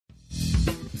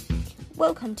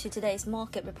Welcome to today's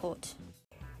market report.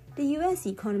 The US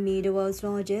economy, the world's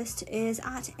largest, is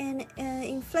at an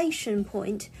inflection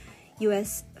point,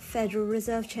 US Federal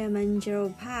Reserve Chairman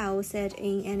Jerome Powell said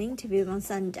in an interview on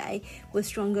Sunday, with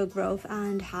stronger growth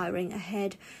and hiring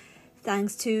ahead,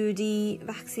 thanks to the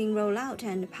vaccine rollout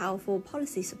and powerful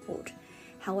policy support.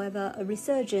 However, a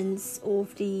resurgence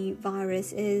of the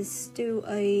virus is still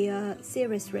a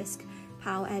serious risk,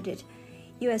 Powell added.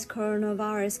 US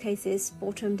coronavirus cases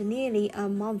bottomed nearly a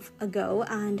month ago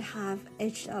and have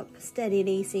edged up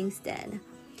steadily since then.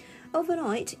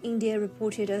 Overnight, India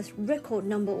reported a record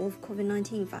number of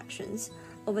COVID-19 infections,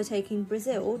 overtaking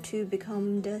Brazil to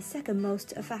become the second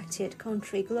most affected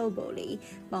country globally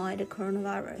by the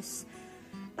coronavirus.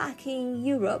 Back in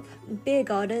Europe, beer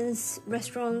gardens,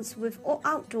 restaurants with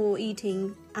outdoor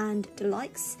eating, and the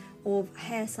likes of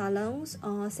hair salons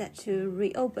are set to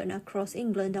reopen across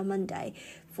England on Monday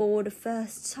for the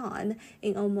first time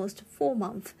in almost 4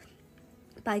 months.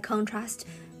 By contrast,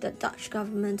 the Dutch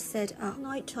government said a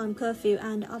nighttime curfew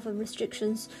and other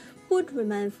restrictions would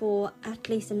remain for at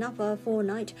least another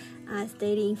fortnight as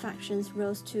daily infections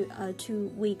rose to a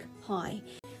 2-week high.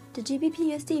 The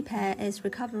GBP-USD pair is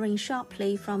recovering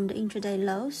sharply from the intraday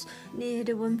lows near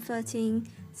the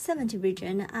 113.70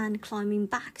 region and climbing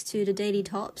back to the daily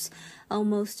tops,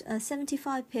 almost a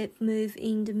 75-pip move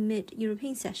in the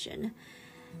mid-European session.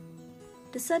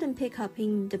 The sudden pickup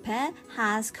in the pair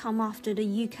has come after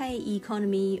the UK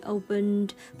economy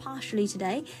opened partially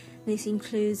today. This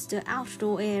includes the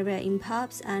outdoor area in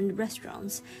pubs and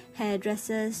restaurants,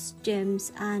 hairdressers,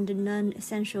 gyms, and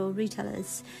non-essential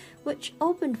retailers, which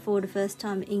opened for the first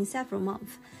time in several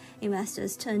months.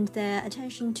 Investors turned their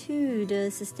attention to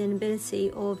the sustainability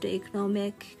of the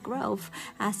economic growth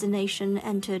as the nation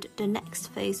entered the next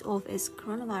phase of its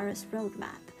coronavirus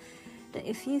roadmap. The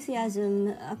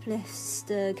enthusiasm uplifts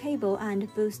the cable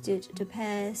and boosted the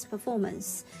pair's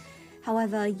performance.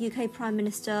 However, UK Prime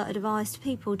Minister advised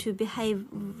people to behave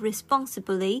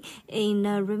responsibly in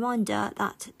a reminder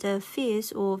that the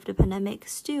fears of the pandemic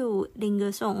still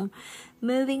lingers on.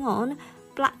 Moving on,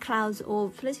 black clouds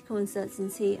of political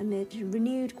uncertainty amid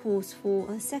renewed calls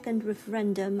for a second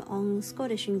referendum on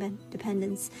Scottish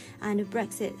independence and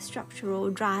Brexit structural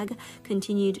drag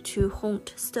continued to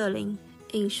haunt sterling.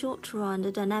 In short run,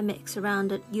 the dynamics around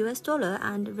the US dollar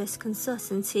and risk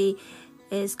uncertainty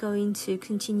is going to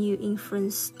continue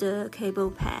influence the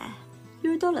cable pair.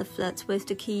 Euro-dollar flirts with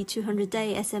the key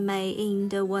 200-day SMA in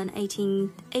the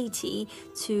 118.80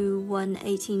 to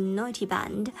 118.90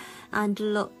 band and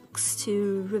looks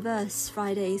to reverse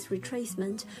Friday's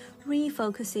retracement,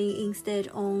 refocusing instead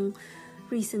on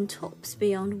recent tops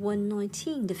beyond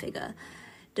 119 the figure.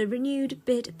 The renewed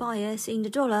bid bias in the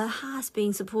dollar has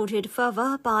been supported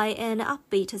further by an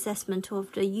upbeat assessment of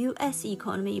the US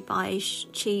economy by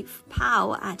Chief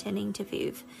Powell at an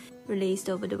interview released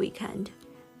over the weekend.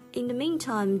 In the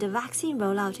meantime, the vaccine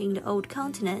rollout in the old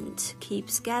continent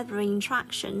keeps gathering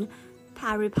traction,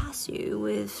 pari passu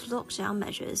with lockdown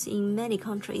measures in many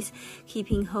countries,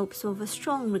 keeping hopes of a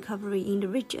strong recovery in the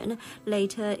region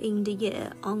later in the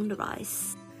year on the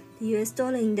rise. The US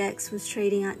dollar index was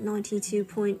trading at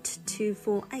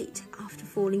 92.248 after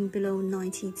falling below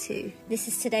 92. This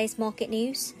is today's market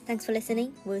news. Thanks for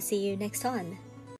listening. We'll see you next time.